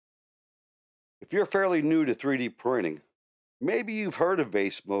If you're fairly new to 3D printing, maybe you've heard of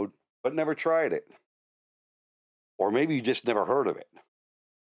Vase Mode but never tried it. Or maybe you just never heard of it.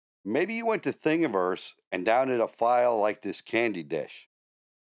 Maybe you went to Thingiverse and downloaded a file like this candy dish.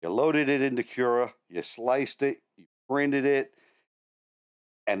 You loaded it into Cura, you sliced it, you printed it,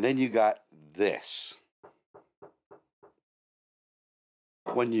 and then you got this.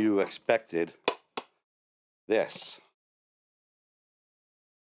 When you expected this.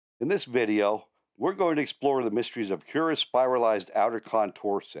 In this video, we're going to explore the mysteries of Cura's spiralized outer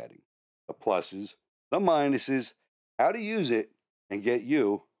contour setting, the pluses, the minuses, how to use it, and get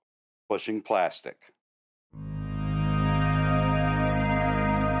you pushing plastic.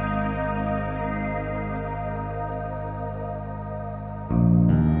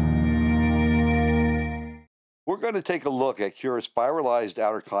 We're going to take a look at Cura's spiralized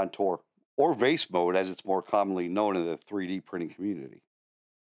outer contour, or Vase Mode as it's more commonly known in the 3D printing community.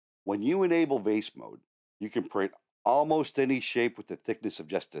 When you enable Vase Mode, you can print almost any shape with the thickness of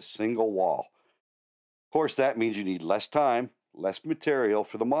just a single wall. Of course, that means you need less time, less material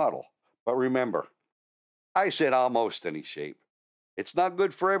for the model. But remember, I said almost any shape. It's not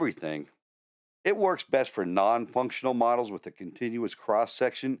good for everything. It works best for non-functional models with a continuous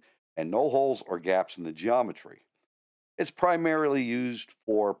cross-section and no holes or gaps in the geometry. It's primarily used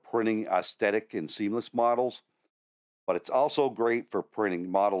for printing aesthetic and seamless models, but it's also great for printing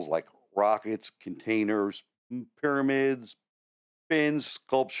models like rockets, containers, pyramids, fins,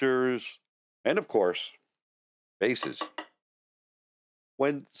 sculptures, and of course, vases.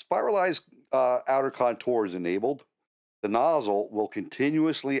 When spiralized outer contour is enabled, the nozzle will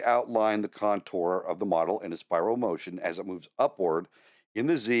continuously outline the contour of the model in a spiral motion as it moves upward in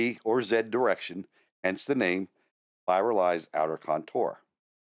the Z or Z direction, hence the name spiralized outer contour.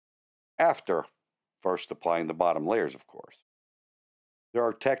 After first applying the bottom layers, of course. There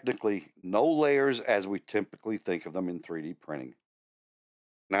are technically no layers as we typically think of them in 3D printing.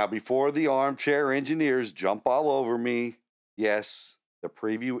 Now, before the armchair engineers jump all over me, yes, the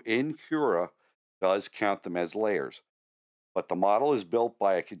preview in Cura does count them as layers, but the model is built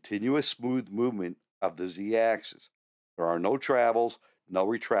by a continuous smooth movement of the Z-axis. There are no travels, no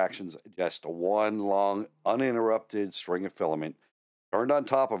retractions, just a one long, uninterrupted string of filament turned on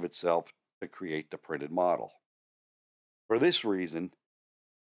top of itself to create the printed model. For this reason, you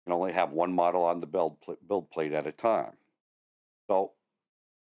can only have one model on the build plate at a time. So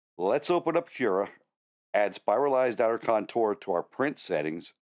let's open up Cura, add spiralized outer contour to our print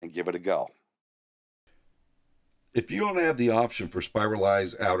settings, and give it a go. If you don't have the option for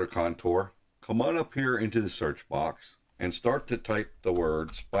spiralized outer contour, come on up here into the search box and start to type the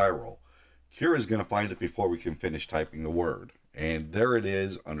word spiral. Cura is going to find it before we can finish typing the word. And there it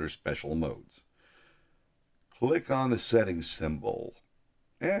is under special modes. Click on the settings symbol.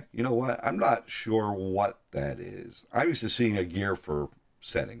 You know what? I'm not sure what that is. I'm used to seeing a gear for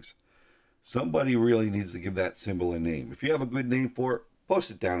settings. Somebody really needs to give that symbol a name. If you have a good name for it,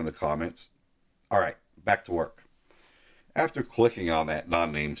 post it down in the comments. All right, back to work. After clicking on that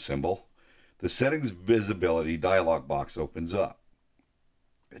non-name symbol, the settings visibility dialog box opens up.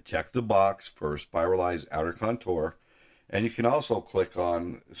 Check the box for spiralized outer contour, and you can also click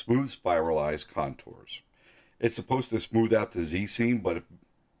on smooth spiralized contours. It's supposed to smooth out the Z seam, but if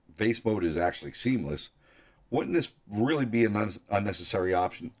Vase Mode is actually seamless, wouldn't this really be an unnecessary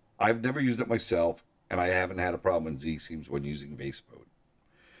option? I've never used it myself, and I haven't had a problem in Z seams when using Vase Mode.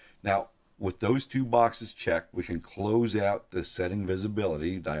 Now, with those two boxes checked, we can close out the setting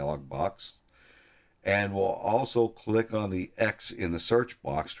visibility dialog box, and we'll also click on the X in the search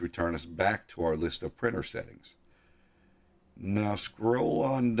box to return us back to our list of printer settings. Now scroll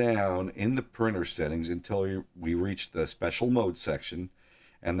on down in the printer settings until we reach the special mode section,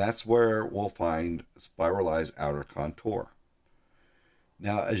 and that's where we'll find spiralized outer contour.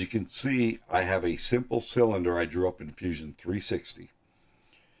 Now, as you can see, I have a simple cylinder I drew up in Fusion 360.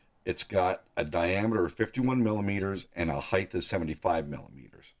 It's got a diameter of 51 millimeters and a height of 75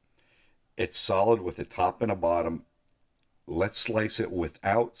 millimeters. It's solid with a top and a bottom. Let's slice it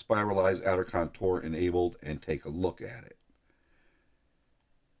without spiralized outer contour enabled and take a look at it.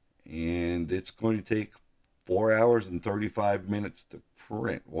 And it's going to take 4 hours and 35 minutes to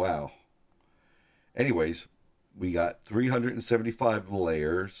print. Wow. Anyways, we got 375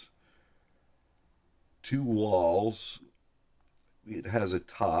 layers, 2 walls, it has a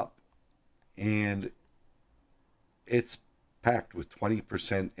top, and it's packed with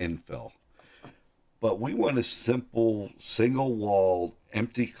 20% infill. But we want a simple single wall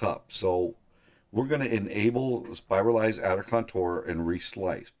empty cup, so we're going to enable spiralized outer contour and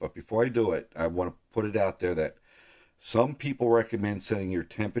reslice. But before I do it, I want to put it out there that Some people recommend setting your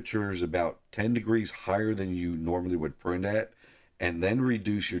temperatures about 10 degrees higher than you normally would print at, and then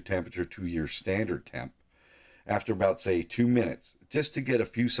reduce your temperature to your standard temp after about, say, 2 minutes, just to get a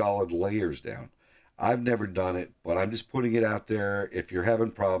few solid layers down. I've never done it, but I'm just putting it out there. If you're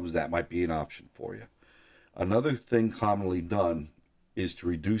having problems, that might be an option for you. Another thing commonly done is to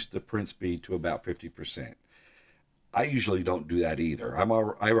reduce the print speed to about 50%. I usually don't do that either. I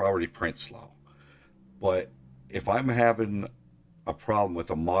already print slow. But if I'm having a problem with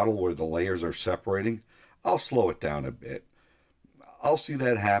a model where the layers are separating, I'll slow it down a bit. I'll see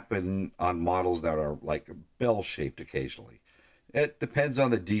that happen on models that are like bell shaped occasionally. It depends on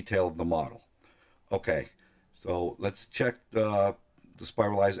the detail of the model. Okay, so let's check the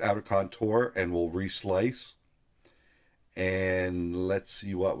spiralized outer contour and we'll reslice. And let's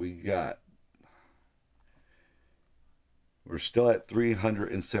see what we got. We're still at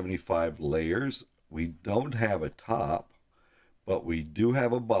 375 layers. We don't have a top, but we do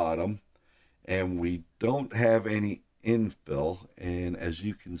have a bottom, and we don't have any infill. And as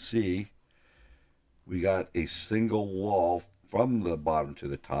you can see, we got a single wall from the bottom to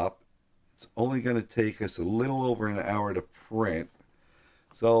the top. It's only going to take us a little over an hour to print.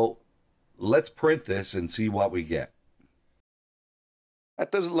 So let's print this and see what we get.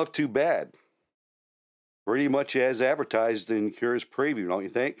 That doesn't look too bad. Pretty much as advertised in Cura's preview, don't you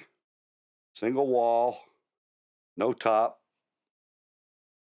think? Single wall, no top,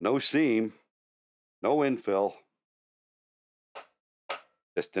 no seam, no infill,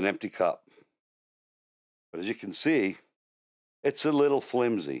 just an empty cup. But as you can see, it's a little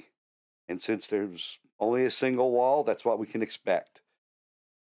flimsy. And since there's only a single wall, that's what we can expect.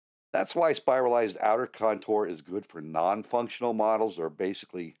 That's why spiralized outer contour is good for non-functional models, or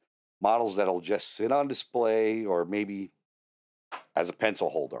basically models that'll just sit on display or maybe as a pencil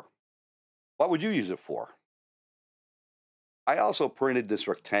holder. What would you use it for? I also printed this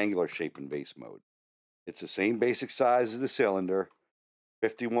rectangular shape in Vase Mode. It's the same basic size as the cylinder,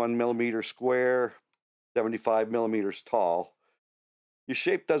 51 millimeters square, 75 millimeters tall. Your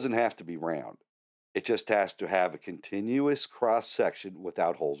shape doesn't have to be round. It just has to have a continuous cross section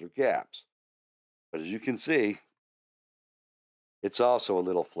without holes or gaps. But as you can see, it's also a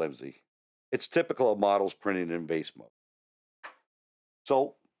little flimsy. It's typical of models printed in Vase Mode.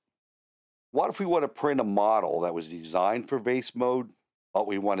 So, what if we want to print a model that was designed for Vase Mode, but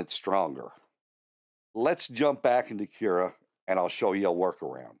we want it stronger? Let's jump back into Cura, and I'll show you a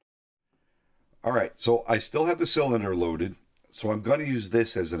workaround. All right, so I still have the cylinder loaded, so I'm going to use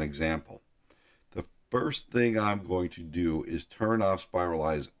this as an example. The first thing I'm going to do is turn off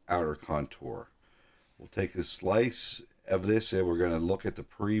spiralized outer contour. We'll take a slice of this and we're going to look at the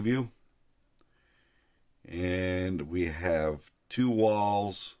preview. And we have two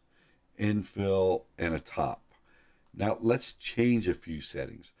walls, infill, and a top. Now let's change a few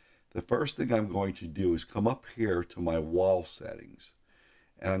settings. The first thing I'm going to do is come up here to my wall settings.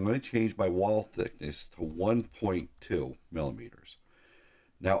 And I'm going to change my wall thickness to 1.2 millimeters.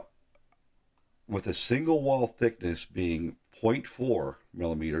 Now, with a single wall thickness being 0.4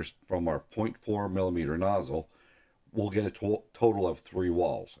 millimeters from our 0.4 millimeter nozzle, we'll get a total of 3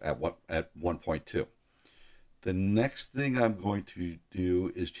 walls at 1.2. The next thing I'm going to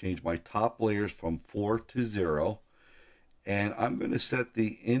do is change my top layers from 4 to 0, and I'm going to set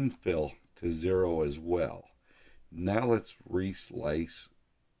the infill to 0 as well. Now let's reslice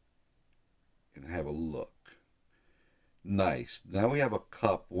and have a look. Nice. Now we have a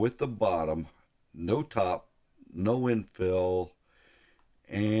cup with the bottom, no top, no infill,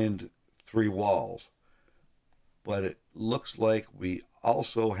 and 3 walls. But it looks like we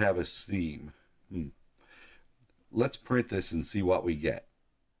also have a seam. Let's print this and see what we get.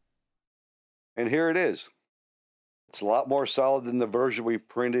 And here it is. It's a lot more solid than the version we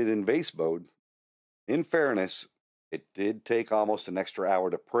printed in Vase Mode. In fairness, it did take almost an extra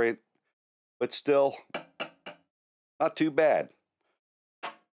hour to print, but still, not too bad.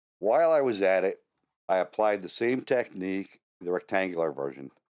 While I was at it, I applied the same technique to the rectangular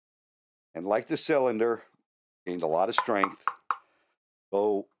version. And like the cylinder, gained a lot of strength.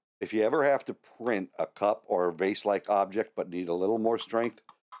 So if you ever have to print a cup or a vase-like object but need a little more strength,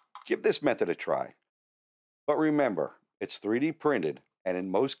 give this method a try. But remember, it's 3D printed, and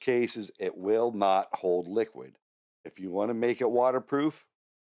in most cases, it will not hold liquid. If you want to make it waterproof,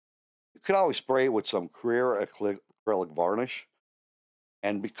 you could always spray it with some Cura acrylic varnish.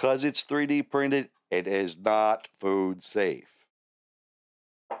 And because it's 3D printed, it is not food safe.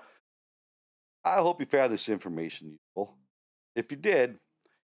 I hope you found this information useful. If you did,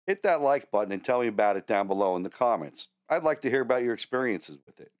 hit that like button and tell me about it down below in the comments. I'd like to hear about your experiences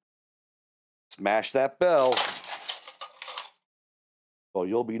with it. Smash that bell. so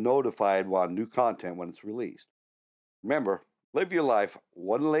you'll be notified on new content when it's released. Remember, live your life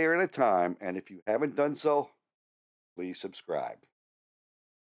one layer at a time, and if you haven't done so, please subscribe.